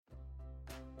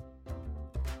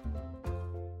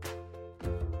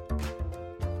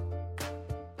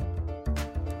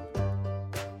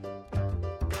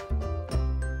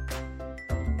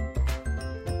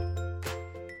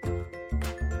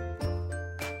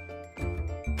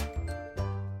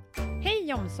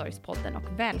Hej Omsorgspodden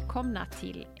och välkomna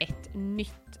till ett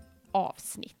nytt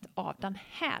avsnitt av den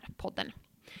här podden.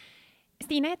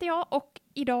 Stina heter jag och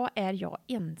idag är jag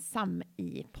ensam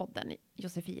i podden.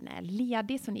 Josefin är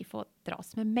ledig så ni får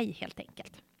dras med mig helt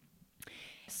enkelt.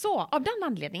 Så av den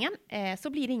anledningen så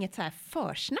blir det inget så här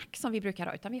försnack som vi brukar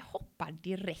ha, utan vi hoppar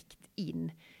direkt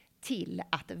in till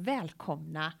att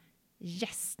välkomna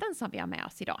gästen som vi har med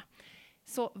oss idag.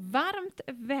 Så varmt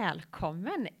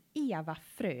välkommen Eva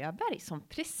Fröberg som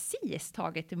precis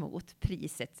tagit emot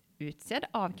priset utsedd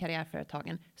av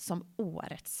Karriärföretagen som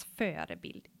årets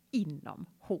förebild inom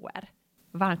HR.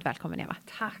 Varmt välkommen Eva.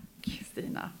 Tack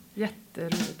Stina,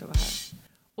 jätteroligt att vara här.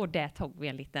 Och där tog vi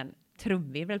en liten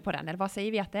trumvirvel på den, eller vad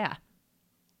säger vi att det är?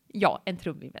 Ja, en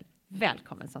trumvirvel.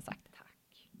 Välkommen som sagt.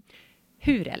 Tack.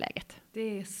 Hur är läget?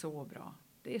 Det är så bra.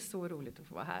 Det är så roligt att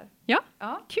få vara här.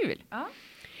 Ja. Kul. Ja.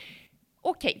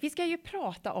 Okej, vi ska ju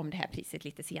prata om det här priset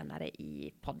lite senare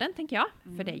i podden tänker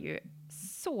jag. För det är ju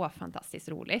så fantastiskt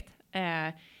roligt.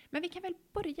 Men vi kan väl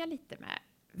börja lite med,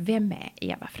 vem är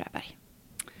Eva Fröberg?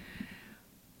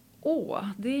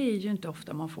 Det är ju inte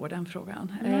ofta man får den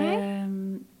frågan.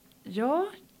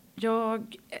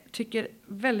 Jag tycker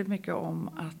väldigt mycket om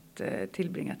att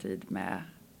tillbringa tid med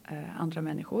andra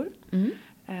människor.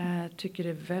 Tycker det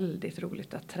är väldigt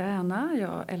roligt att träna.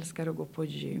 Jag älskar att gå på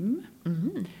gym.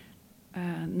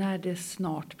 När det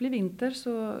snart blir vinter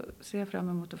så ser jag fram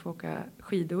emot att få åka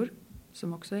skidor.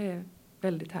 Som också är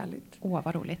väldigt härligt.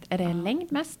 Vad roligt. Är det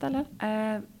längd mest eller?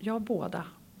 Ja, båda.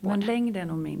 Men längd är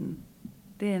nog min.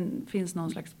 Finns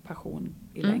någon slags passion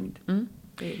i längd.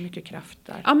 Det är mycket kraft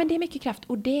där. Ja, men det är mycket kraft.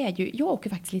 Och det är ju, jag åker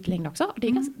faktiskt lite längd också.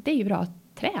 Det är ju bra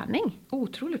träning.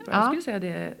 Otroligt bra. Jag skulle säga det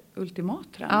är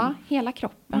ultimat träning. Ja, hela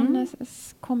kroppen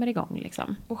kommer igång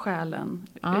liksom. Och själen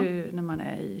när man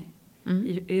är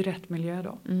i rätt miljö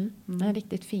då. En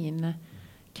riktigt fin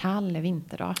kall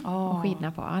vinterdag och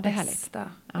skidna på. Ja, det är härligt.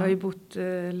 Jag har ju bott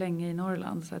länge i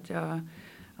Norrland så att jag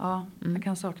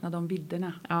kan sakna de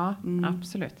bilderna. Ja,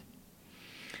 absolut.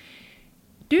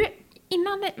 Du,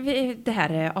 innan det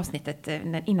här avsnittet,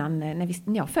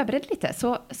 när jag förberedde lite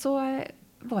så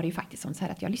var det ju faktiskt så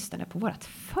här att jag lyssnade på vårt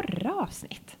förra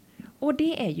avsnitt. Och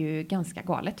det är ju ganska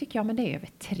galet tycker jag, men det är över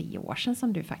 3 år sedan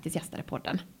som du faktiskt gästade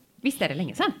podden. Visst är det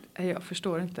länge sedan? Jag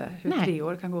förstår inte hur 3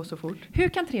 år kan gå så fort. Hur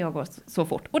kan 3 år gå så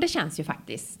fort? Och det känns ju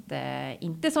faktiskt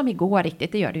inte som igår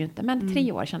riktigt, det gör det ju inte. Men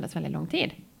 3 år kändes väldigt lång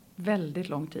tid. Väldigt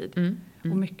lång tid.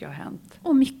 Och mycket har hänt.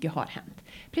 Och mycket har hänt.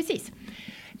 Precis.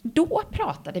 Då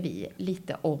pratade vi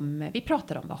lite om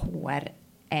vad HR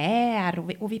är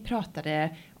och vi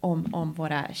pratade om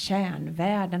våra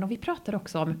kärnvärden och vi pratade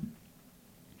också om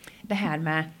det här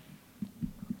med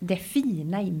det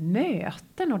fina i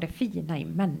möten och det fina i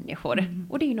människor.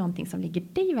 Och det är ju någonting som ligger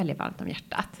dig väldigt varmt om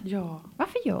hjärtat. Ja.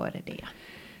 Varför gör det?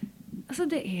 Alltså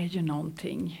det är ju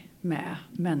någonting med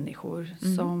människor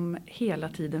som hela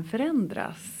tiden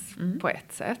förändras på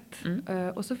ett sätt.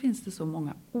 Och så finns det så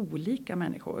många olika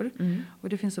människor. Och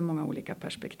det finns så många olika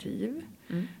perspektiv.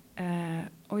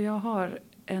 Och jag har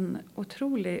en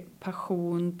otrolig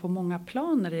passion på många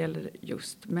plan när det gäller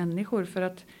just människor. För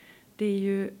att det är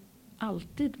ju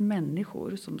alltid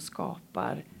människor som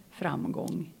skapar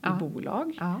framgång i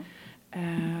bolag.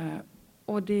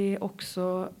 Och det är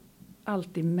också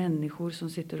alltid människor som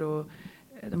sitter och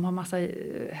de har massa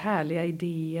härliga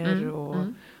idéer.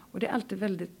 Och det är alltid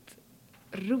väldigt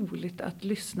roligt att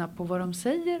lyssna på vad de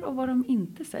säger och vad de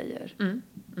inte säger.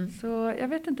 Så jag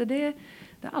vet inte, det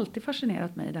har alltid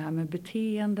fascinerat mig det här med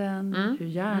beteenden, hur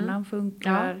hjärnan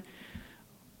funkar.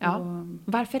 Ja.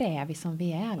 Varför är vi som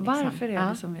vi är? Liksom? Varför är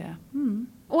vi som vi är?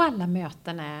 Och alla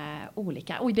möten är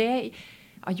olika. Och det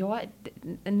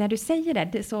när du säger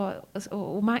det så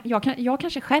jag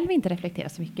kanske själv inte reflekterar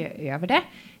så mycket över det.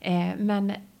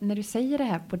 Men när du säger det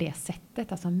här på det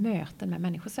sättet, alltså möten med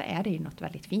människor, så är det ju något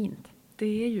väldigt fint.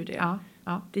 Det är ju det.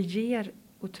 Ja. Det ger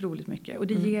otroligt mycket. Och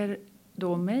det ger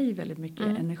då mig väldigt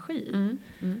mycket energi.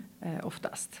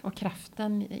 Oftast. Och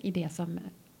kraften i det som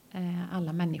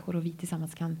alla människor och vi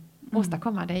tillsammans kan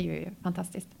åstadkomma, det är ju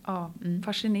fantastiskt. Ja,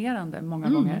 fascinerande många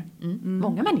gånger.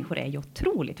 Många människor är ju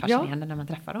otroligt fascinerande när man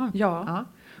träffar dem. Ja,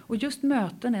 och just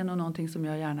möten är nog någonting som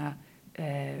jag gärna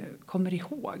kommer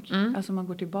ihåg. Alltså man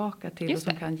går tillbaka till just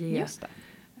och som kan ge just det.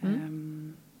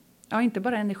 inte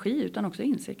bara energi utan också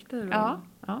insikter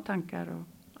och tankar.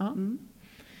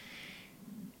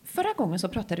 Förra gången så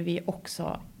pratade vi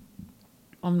också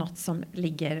om något som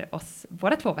ligger oss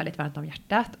båda två väldigt varmt om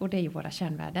hjärtat. Och det är ju våra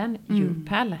kärnvärden,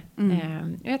 UPAL.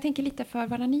 Jag tänker lite för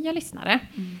våra nya lyssnare.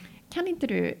 Kan inte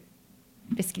du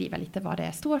beskriva lite vad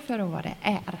det står för och vad det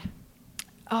är?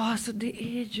 Ja, alltså det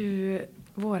är ju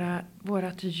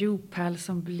vårat UPAL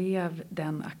som blev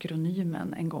den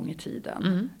akronymen en gång i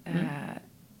tiden.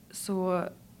 Så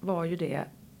var ju det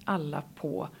alla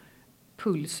på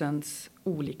Pulsens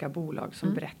olika bolag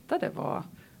som berättade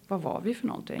vad var vi för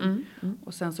någonting.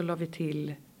 Och sen så la vi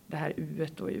till det här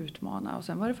U-et då i utmana. Och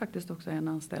sen var det faktiskt också en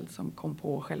anställd som kom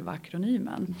på själva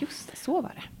akronymen. Just det, så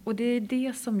var det. Och det är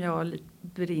det som jag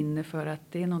brinner för,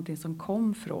 att det är någonting som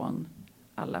kom från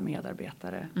alla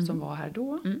medarbetare som var här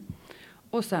då.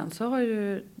 Och sen så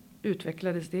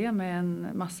utvecklades det med en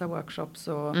massa workshops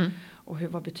och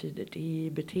vad betyder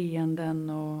det, beteenden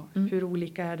och hur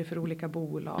olika är det för olika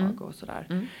bolag och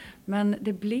sådär. Men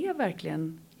det blev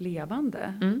verkligen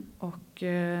levande och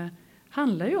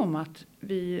handlar ju om att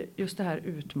just det här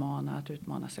att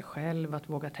utmana sig själv, att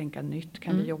våga tänka nytt.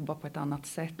 Kan vi jobba på ett annat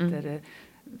sätt?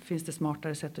 Finns det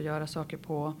smartare sätt att göra saker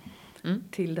på?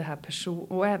 Till det här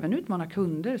och även utmana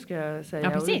kunder ska jag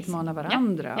säga, och utmana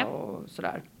varandra och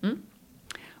sådär.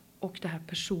 Och det här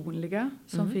personliga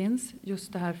som finns,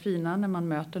 just det här fina när man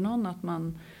möter någon,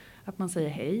 att man säger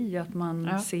hej, att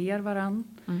man ser varann.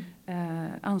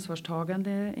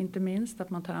 Ansvarstagande inte minst, att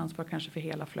man tar ansvar kanske för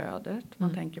hela flödet.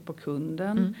 Man tänker på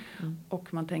kunden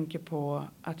och man tänker på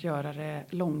att göra det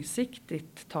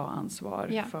långsiktigt, ta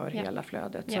ansvar för hela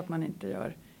flödet. Så att man inte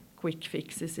gör quick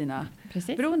fix i sina...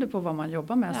 Precis. Beroende på vad man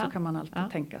jobbar med så kan man alltid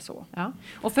tänka så. Ja.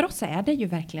 Och för oss är det ju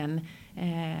verkligen...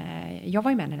 jag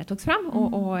var ju med när det togs fram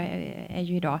och är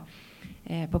ju idag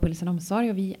på Pulsen Omsorg.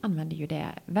 Och vi använder ju det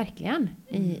verkligen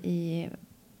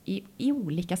i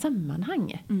olika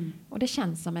sammanhang. Och det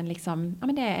känns som en liksom... Ja,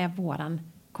 men det är våran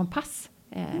kompass.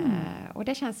 Och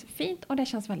det känns fint och det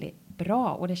känns väldigt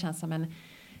bra. Och det känns som en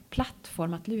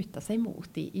plattform att luta sig mot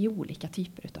i olika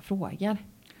typer av frågor.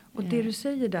 Och det du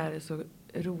säger där är så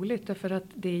roligt, därför att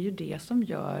det är ju det som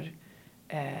gör,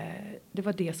 det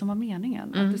var det som var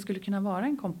meningen. Att det skulle kunna vara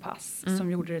en kompass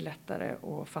som gjorde det lättare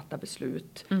att fatta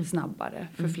beslut snabbare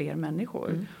för fler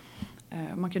människor.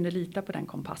 Man kunde lita på den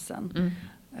kompassen.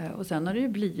 Och sen har det ju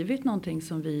blivit någonting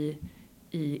som vi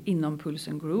inom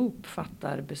Pulsen Group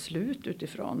fattar beslut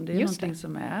utifrån. Det är någonting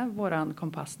som är våran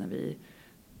kompass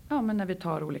när vi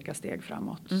tar olika steg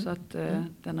framåt. Så att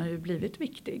den har ju blivit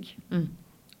viktig.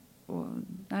 Och,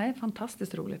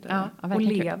 fantastiskt roligt. Och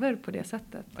lever på det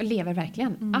sättet. Och lever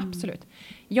verkligen, absolut.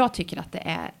 Jag tycker att det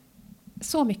är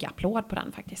så mycket applåd på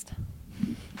den faktiskt.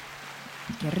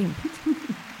 Grymt.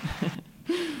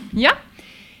 Ja.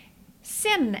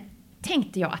 Sen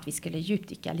tänkte jag att vi skulle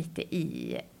djupdyka lite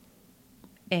i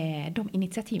de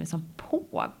initiativen som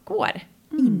pågår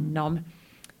inom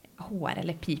HR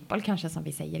eller People kanske som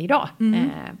vi säger idag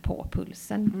på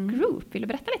Pulsen Group. Vill du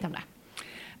berätta lite om det?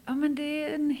 Ja, men det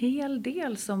är en hel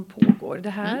del som pågår. Det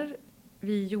här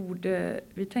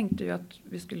vi tänkte ju att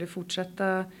vi skulle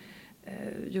fortsätta,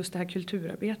 just det här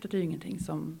kulturarbetet är ju ingenting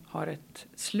som har ett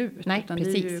slut. Nej, utan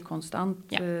precis. det är ju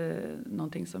konstant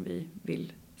någonting som vi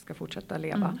vill ska fortsätta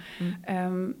leva.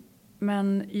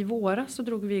 Men i våras så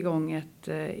drog vi igång ett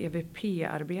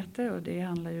EVP-arbete och det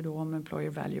handlar ju då om Employer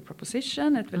Value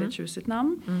Proposition, ett väldigt tjusigt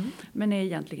namn. Men är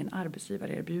egentligen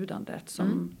arbetsgivarerbjudandet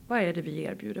som, vad är det vi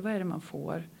erbjuder, vad är det man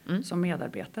får som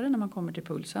medarbetare när man kommer till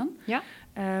Pulsen? Ja.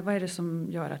 Vad är det som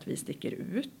gör att vi sticker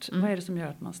ut? Vad är det som gör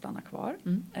att man stannar kvar?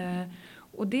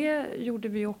 Och det gjorde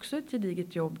vi också ett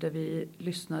gediget jobb där vi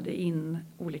lyssnade in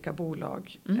olika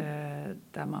bolag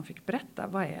där man fick berätta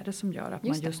vad är det som gör att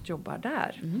man just jobbar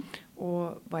där.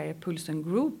 Och vad är Pulsen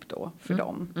Group då för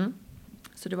dem?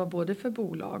 Så det var både för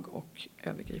bolag och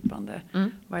övergripande.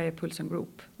 Vad är Pulsen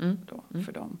Group då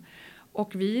för dem?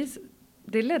 Och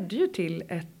det ledde ju till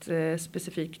ett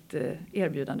specifikt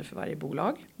erbjudande för varje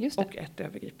bolag och ett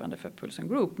övergripande för Pulsen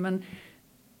Group. Men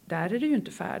där är det ju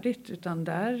inte färdigt utan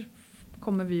där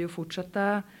kommer vi ju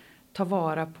fortsätta ta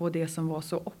vara på det som var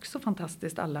så också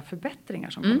fantastiskt, alla förbättringar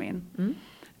som kom in.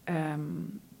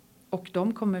 Och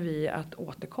de kommer vi att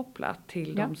återkoppla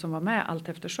till de som var med allt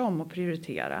eftersom och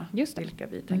prioritera vilka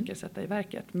vi tänker sätta i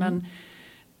verket. Men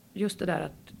just det där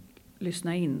att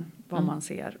lyssna in vad man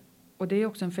ser. Och det är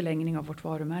också en förlängning av vårt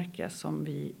varumärke som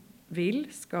vi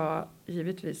ska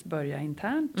givetvis börja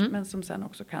internt men som sen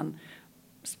också kan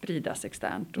spridas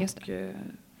externt.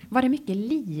 Var det mycket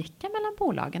lika mellan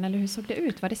bolagen eller hur såg det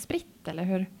ut? Var det spritt eller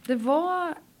hur? Det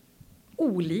var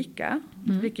olika,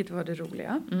 vilket var det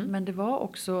roliga. Men det var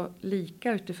också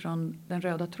lika utifrån den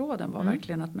röda tråden var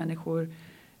verkligen att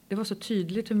det var så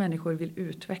tydligt hur människor vill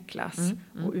utvecklas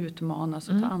och utmanas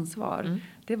och ta ansvar.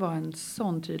 Det var en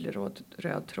sån tydlig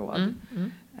röd tråd.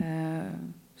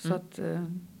 Så att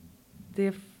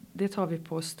det tar vi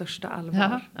på största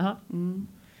allvar.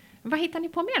 Vad hittar ni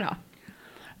på mer då?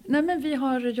 Nej, men vi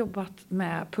har jobbat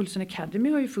med Pulsen Academy,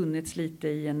 har ju funnits lite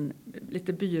i en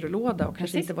lite byrålåda och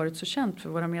kanske inte varit så känt för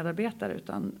våra medarbetare,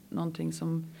 utan någonting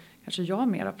som kanske jag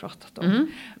mer har pratat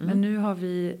om. Men nu har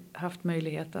vi haft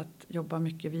möjlighet att jobba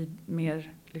mycket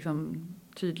mer liksom,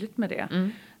 tydligt med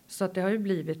det. Så att det har ju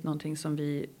blivit någonting som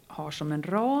vi har som en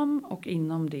ram, och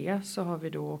inom det så har vi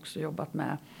då också jobbat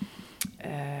med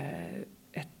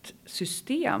ett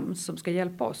system som ska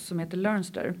hjälpa oss som heter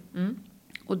Learnster.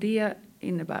 Och det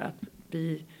innebär att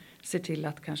vi ser till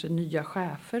att kanske nya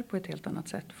chefer på ett helt annat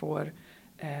sätt får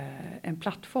en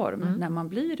plattform när man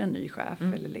blir en ny chef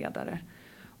eller ledare.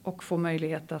 Och får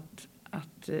möjlighet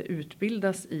att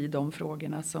utbildas i de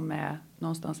frågorna som är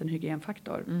någonstans en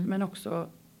hygienfaktor. Men också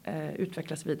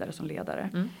utvecklas vidare som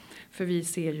ledare. För vi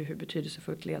ser ju hur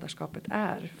betydelsefullt ledarskapet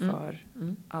är för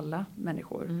alla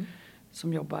människor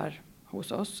som jobbar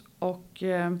hos oss. Och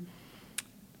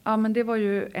ja, men det var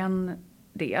ju en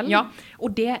del. Ja,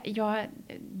 och det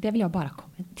vill jag bara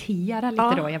kommentera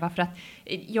lite då, Eva, för att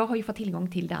jag har ju fått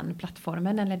tillgång till den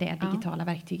plattformen eller det digitala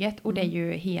verktyget, och det är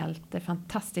ju helt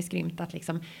fantastiskt grymt att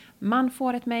liksom man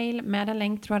får ett mejl med en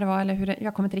länk, tror jag det var, eller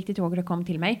jag kommer inte riktigt ihåg hur det kom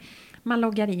till mig. Man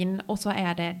loggar in och så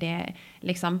är det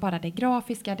liksom bara det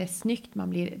grafiska, det är snyggt, man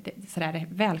blir sådär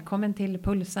välkommen till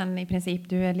Pulsen i princip,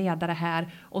 du är ledare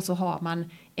här, och så har man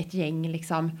ett gäng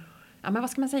liksom, ja, men vad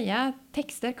ska man säga,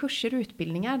 texter, kurser,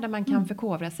 utbildningar där man kan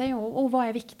förkovra sig och vad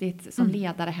är viktigt som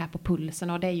ledare här på Pulsen,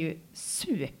 och det är ju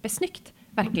supersnyggt,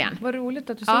 verkligen. Vad roligt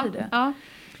att du säger det. Ja,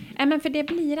 men för det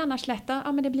blir annars lätt,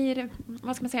 men det blir,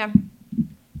 vad ska man säga,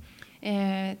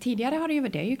 tidigare har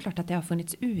det är ju klart att det har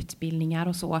funnits utbildningar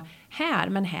och så här,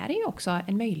 men här är ju också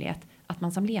en möjlighet att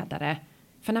man som ledare,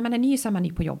 för när man är ny så är man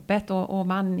ny på jobbet och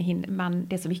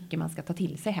det är så mycket man ska ta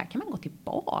till sig. Här kan man gå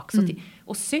tillbaka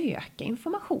och söka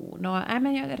information. Och,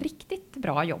 men riktigt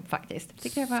bra jobb faktiskt.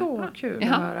 Så kul att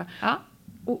höra. Ja.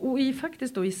 Och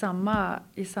faktiskt då i samma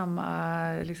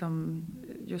liksom,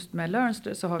 just med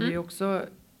Learnster så har vi också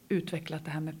utvecklat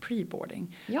det här med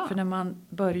preboarding. Ja. För när man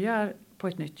börjar på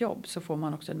ett nytt jobb så får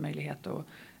man också en möjlighet att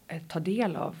ta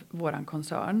del av våran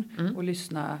koncern och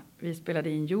lyssna. Vi spelade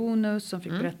in Jonas som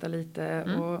fick berätta lite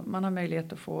och man har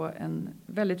möjlighet att få en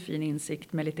väldigt fin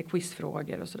insikt med lite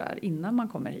quizfrågor och sådär innan man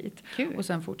kommer hit. Kul. Och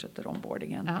sen fortsätter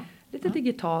onboardingen. Ja. Lite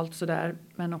digitalt sådär,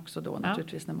 men också då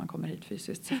naturligtvis när man kommer hit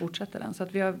fysiskt så fortsätter den. Så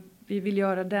att vi vill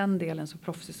göra den delen så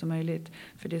proffsig som möjligt,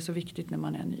 för det är så viktigt när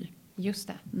man är ny. Just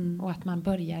det, och att man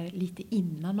börjar lite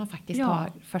innan man faktiskt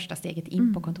tar första steget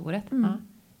in på kontoret. Ja.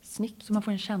 Snyggt. Så man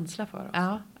får en känsla för oss.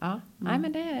 Ja. Nej,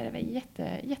 men det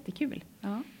är jättekul.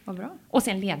 Ja, vad bra. Och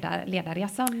sen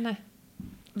ledarresan.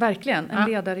 Verkligen,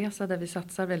 en ledarresa där vi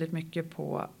satsar väldigt mycket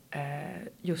på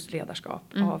just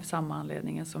ledarskap. Av samma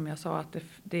anledningen som jag sa, att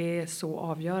det är så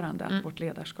avgörande att vårt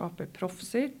ledarskap är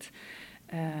proffsigt.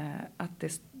 Att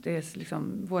det är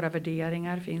liksom, våra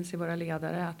värderingar finns i våra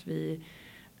ledare. Att vi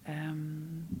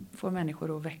får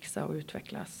människor att växa och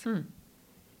utvecklas.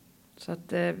 Så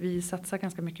att vi satsar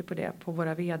ganska mycket på det. På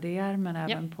våra vd:ar men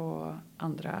även på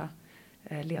andra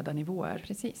ledarnivåer.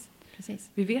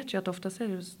 Precis. Vi vet ju att ofta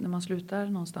när man slutar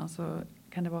någonstans så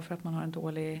kan det vara för att man har en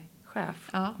dålig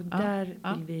chef. Och där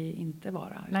vill vi inte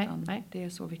vara. Utan nej. Det är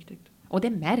så viktigt. Och det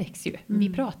märks ju.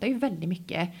 Vi pratar ju väldigt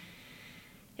mycket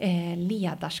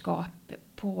ledarskap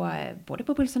både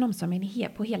på Pulsen omsorg men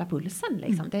på hela Pulsen.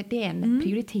 Liksom. Det är en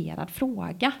prioriterad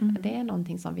fråga. Det är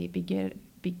någonting som vi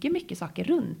bygger mycket saker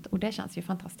runt. Och det känns ju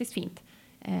fantastiskt fint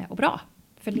och bra.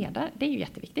 För ledare, det är ju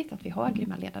jätteviktigt att vi har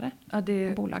grymma ledare på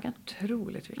bolagen. Det är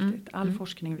otroligt viktigt. All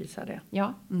forskning visar det.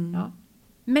 Ja.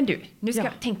 Men du, nu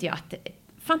tänkte jag att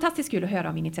fantastiskt kul att höra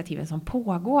om initiativen som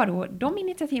pågår. Och de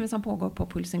initiativen som pågår på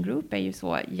Pulsen Group är ju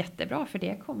så jättebra. För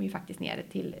det kommer ju faktiskt ner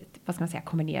till,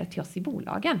 kommer ner till oss i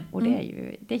bolagen. Och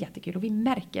det är jättekul. Och vi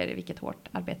märker vilket hårt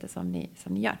arbete som ni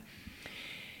gör.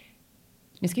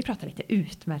 Nu ska vi prata lite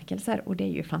utmärkelser. Och det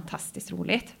är ju fantastiskt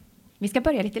roligt. Vi ska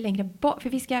börja lite längre bort, för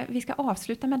vi ska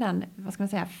avsluta med den,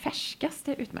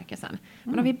 färskaste utmärkelsen.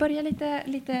 Men om vi börjar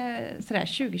lite sådär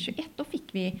 2021, då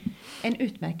fick vi en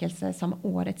utmärkelse som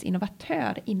årets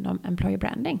innovatör inom employer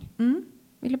branding.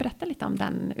 Vill du berätta lite om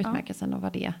den utmärkelsen och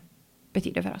vad det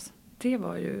betyder för oss? Det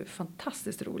var ju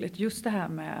fantastiskt roligt, just det här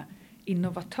med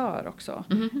innovatör också.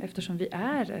 Eftersom vi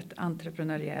är ett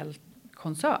entreprenöriellt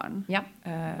koncern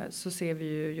så ser vi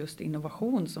ju just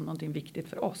innovation som någonting viktigt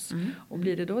för oss. Och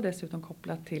blir det då dessutom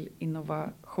kopplat till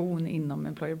innovation inom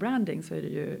employer branding så är det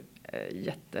ju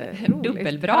jätteroligt.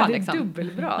 Dubbelbra. Det är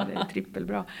dubbelbra, det är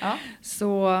trippelbra.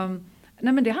 Så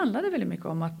men det handlade väldigt mycket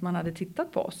om att man hade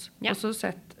tittat på oss. Och så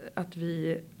sett att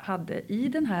vi hade i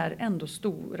den här ändå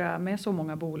stora, med så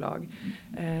många bolag,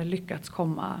 lyckats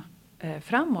komma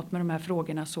framåt med de här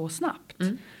frågorna så snabbt.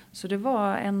 Så det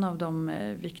var en av de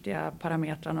viktiga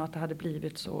parametrarna, att det hade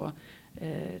blivit så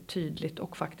tydligt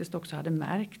och faktiskt också hade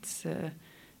märkts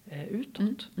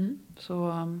utåt. Så,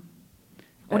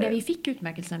 och när vi fick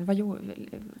utmärkelsen,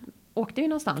 åkte vi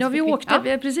någonstans? Ja,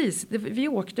 precis. Vi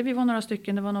åkte, vi var några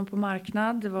stycken, det var någon på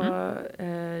marknad, det var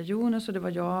Jonas och det var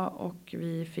jag, och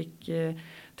vi fick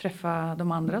träffa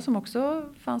de andra som också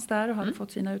fanns där och hade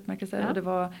fått sina utmärkelser. Och det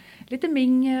var lite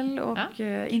mingel och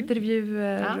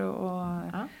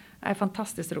intervjuer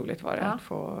fantastiskt roligt var det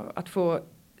att få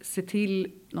se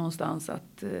till någonstans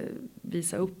att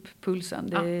visa upp pulsen.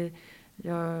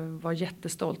 Jag var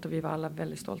jättestolt och vi var alla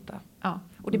väldigt stolta. Ja,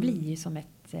 och det blir ju som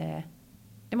ett...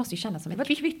 Det måste ju kännas som ett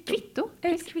kvitto.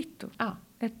 Ett kvitto. Ja.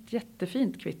 Ett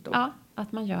jättefint kvitto. Ja,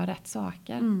 att man gör rätt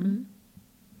saker.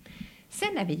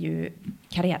 Sen är vi ju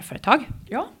karriärföretag.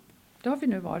 Ja, det har vi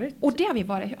nu varit. Och det har vi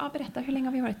varit. Ja, berätta, hur länge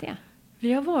har vi varit det?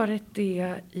 Vi har varit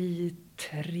det i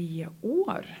 3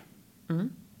 år.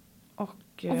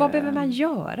 Och vad behöver man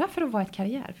göra för att vara ett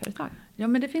karriärföretag? Ja,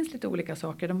 men det finns lite olika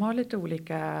saker. De har lite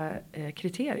olika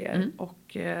kriterier.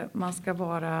 Och man ska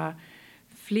vara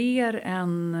fler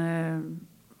än...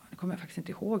 Jag kommer faktiskt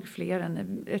inte ihåg fler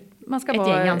än... Man ska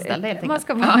vara gäng anställda helt enkelt. Man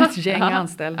ska vara ett gäng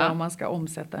anställda och man ska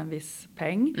omsätta en viss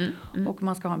peng. Och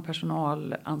man ska ha en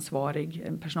personalansvarig,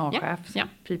 en personalchef,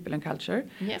 people and culture.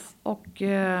 Yes. Och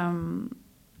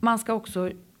man ska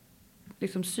också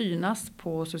liksom synas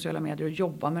på sociala medier och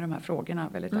jobba med de här frågorna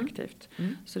väldigt aktivt.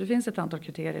 Så det finns ett antal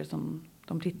kriterier som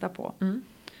de tittar på.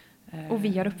 Och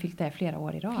vi har uppfyllt det flera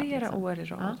år i rad. Flera år i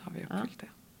rad har vi uppfyllt det.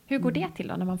 Hur går det till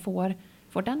då när man får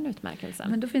den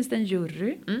utmärkelsen? Men då finns det en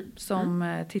jury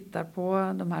som tittar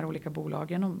på de här olika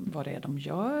bolagen och vad det är de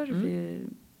gör.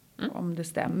 Om det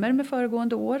stämmer med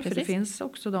föregående år. Precis. För det finns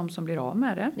också de som blir av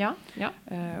med det. Ja.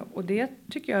 Och det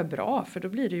tycker jag är bra, för då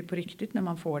blir det ju på riktigt när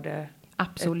man får det.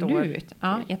 Absolut. Ett år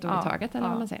i taget eller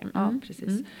vad man säger. Ja,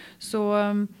 precis.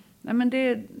 Så nej, men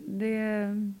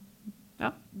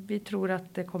vi tror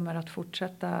att det kommer att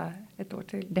fortsätta ett år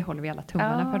till. Det håller vi alla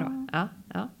tummarna på då.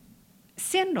 Ja.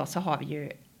 Sen då så har vi ju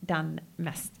den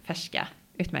mest färska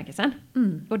utmärkelsen.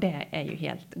 Och det är ju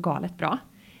helt galet bra.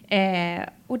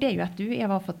 Och det är ju att du,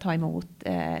 Eva, har fått ta emot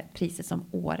priset som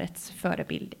årets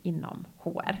förebild inom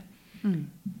HR.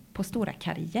 På Stora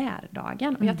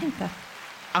karriärdagen. Och jag tänkte att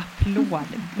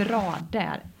applåd, bra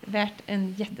där. Värt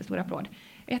en jättestor applåd.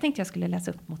 Jag tänkte jag skulle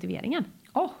läsa upp motiveringen.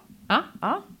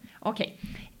 Okej.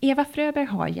 Eva Fröberg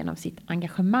har genom sitt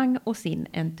engagemang och sin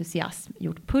entusiasm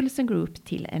gjort Pulsen Group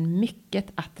till en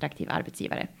mycket attraktiv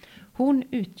arbetsgivare. Hon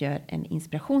utgör en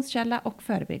inspirationskälla och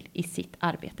förebild i sitt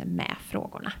arbete med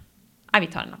frågorna. Vi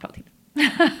tar en applåd till.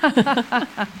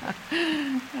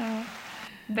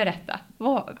 Berätta,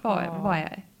 vad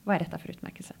är detta för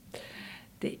utmärkelse?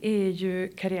 Det är ju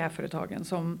karriärföretagen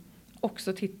som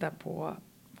också tittar på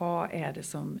vad är det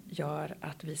som gör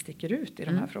att vi sticker ut i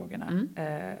de här frågorna.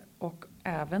 Och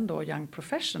även då young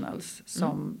professionals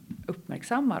som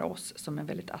uppmärksammar oss som en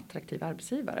väldigt attraktiv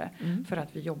arbetsgivare. För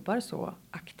att vi jobbar så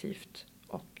aktivt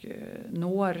och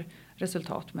når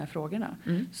resultat med frågorna.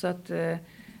 Så att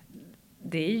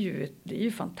det är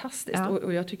ju fantastiskt.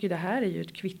 Och jag tycker det här är ju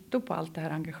ett kvitto på allt det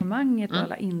här engagemanget och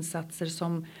alla insatser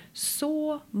som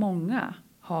så många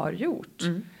har gjort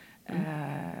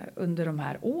under de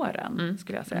här åren,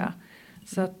 skulle jag säga.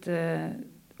 Så att,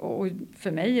 och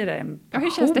för mig är det en passion.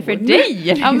 Hur känns det för dig?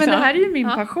 Ja, men det här är ju min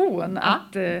passion.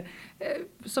 Att,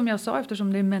 som jag sa,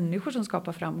 eftersom det är människor som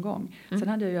skapar framgång. Sen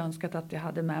hade jag ju önskat att jag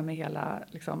hade med mig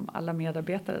alla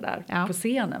medarbetare där på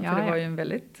scenen. För det var ju en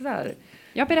väldigt så här...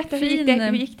 Jag berättar,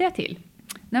 hur gick det till?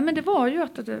 Nej, men det var ju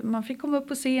att man fick komma upp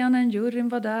på scenen, juryn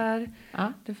var där.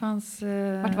 Det fanns...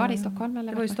 Vart var det, i Stockholm?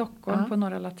 Eller det var i Stockholm på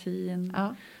Norra Latin.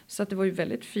 Så att det var ju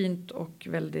väldigt fint och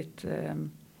väldigt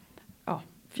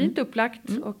fint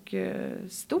upplagt och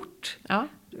stort.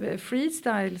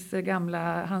 Freestyles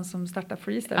gamla, han som startade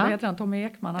Freestyle, vad heter han? Tommy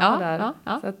Ekman, han var där.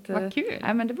 Så att, vad kul.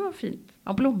 Nej, men det var fint.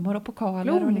 Ja, blommor och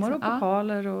pokaler. Blommor och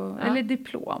pokaler, eller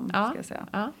diplom ska jag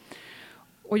säga.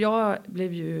 Och jag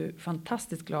blev ju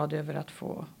fantastiskt glad över att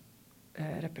få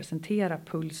representera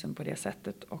Pulsen på det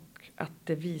sättet. Och att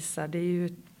det visar, det är ju,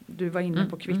 du var inne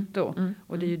på kvitto.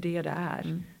 Och det är ju det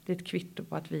är. Det är ett kvitto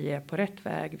på att vi är på rätt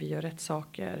väg, vi gör rätt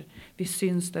saker. Vi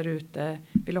syns där ute,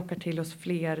 vi lockar till oss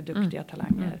fler duktiga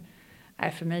talanger.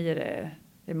 Nej, för mig är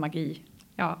det magi.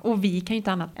 Ja, och vi kan ju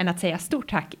inte annat än att säga stort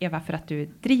tack, Eva, för att du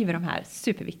driver de här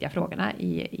superviktiga frågorna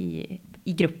i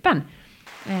gruppen.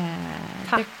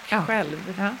 Tack själv.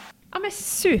 Ja, men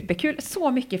superkul.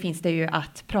 Så mycket finns det ju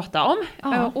att prata om.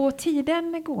 Ja. Och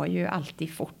tiden går ju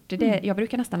alltid fort. Jag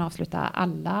brukar nästan avsluta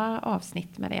alla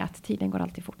avsnitt med det, att tiden går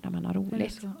alltid fort när man har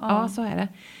roligt. Så? Ja, så är det.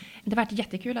 Det har varit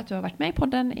jättekul att du har varit med i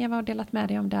podden, Eva, och delat med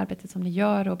dig om det arbetet som ni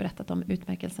gör och berättat om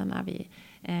utmärkelserna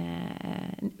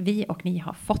vi och ni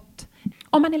har fått.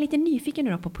 Om man är lite nyfiken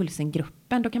nu då på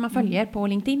Pulsen-gruppen, då kan man följa er på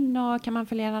LinkedIn och kan man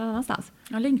följa er någon annanstans?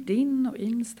 Ja, LinkedIn och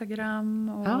Instagram.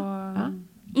 Och... Ja.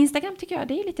 Instagram tycker jag,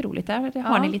 det är lite roligt. Där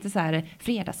har ni lite så här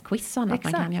fredagsquiz och annat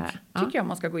man kan göra. Tycker jag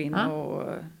man ska gå in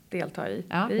och delta i.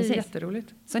 Ja, det är precis.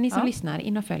 Jätteroligt. Så ni som lyssnar,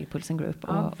 in och följ Pulsen Group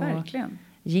och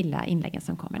gilla inläggen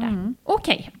som kommer där.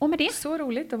 Okej, och med det. Så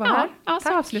roligt att vara här. Ja,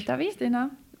 så avslutar vi. Stina.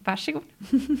 Varsågod.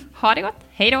 Ha det gott.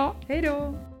 Hej då. Hej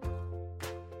då.